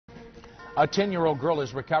A 10-year-old girl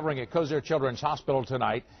is recovering at Kosare Children's Hospital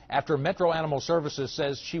tonight after Metro Animal Services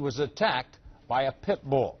says she was attacked by a pit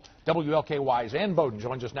bull. WLKY's Ann Bowden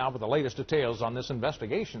joins us now with the latest details on this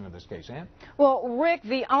investigation of this case. Ann? Well, Rick,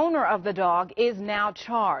 the owner of the dog, is now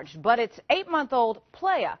charged, but it's 8-month-old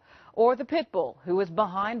Playa, or the pit bull, who is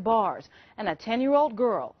behind bars, and a 10-year-old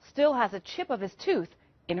girl still has a chip of his tooth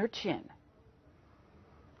in her chin.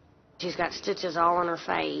 She's got stitches all on her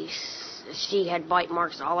face. She had bite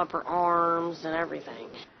marks all up her arms and everything.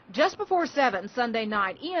 Just before 7 Sunday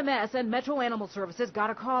night, EMS and Metro Animal Services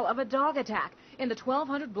got a call of a dog attack in the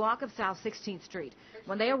 1200 block of South 16th Street.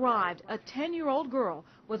 When they arrived, a 10-year-old girl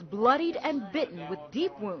was bloodied and bitten with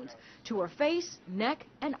deep wounds to her face, neck,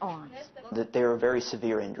 and arms. They were very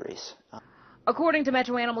severe injuries. According to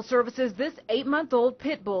Metro Animal Services, this 8-month-old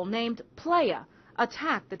pit bull named Playa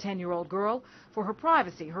attacked the 10-year-old girl. For her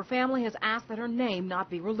privacy, her family has asked that her name not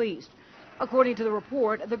be released. According to the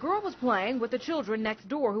report, the girl was playing with the children next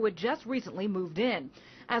door who had just recently moved in.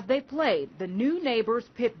 As they played, the new neighbor's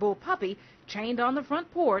pit bull puppy, chained on the front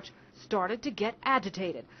porch, started to get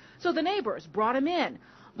agitated. So the neighbors brought him in.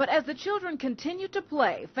 But as the children continued to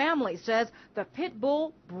play, family says the pit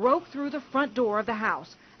bull broke through the front door of the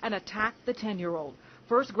house and attacked the 10-year-old,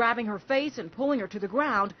 first grabbing her face and pulling her to the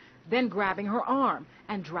ground, then grabbing her arm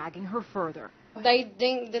and dragging her further. They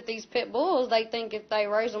think that these pit bulls, they think if they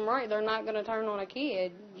raise them right, they're not going to turn on a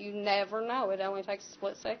kid. You never know. It only takes a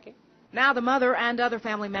split second. Now the mother and other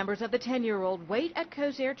family members of the 10-year-old wait at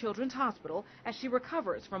Kosare Children's Hospital as she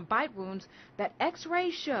recovers from bite wounds that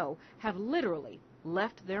X-rays show have literally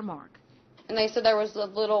left their mark. And they said there was a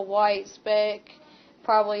little white speck,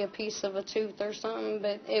 probably a piece of a tooth or something,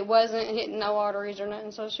 but it wasn't hitting no arteries or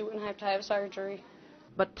nothing, so she wouldn't have to have surgery.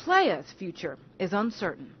 But Playa's future is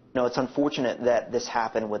uncertain. No, it's unfortunate that this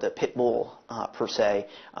happened with a pit bull, per se,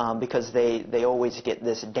 because they always get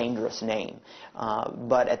this dangerous name.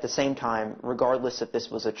 But at the same time, regardless if this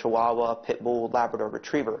was a Chihuahua, pit bull, Labrador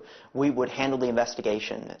retriever, we would handle the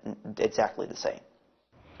investigation exactly the same.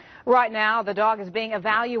 Right now, the dog is being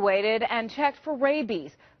evaluated and checked for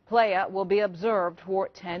rabies. Playa will be observed for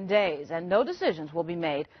 10 days, and no decisions will be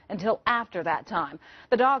made until after that time.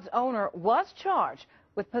 The dog's owner was charged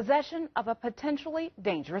with possession of a potentially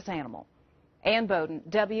dangerous animal. Ann Bowden,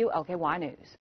 WLKY News.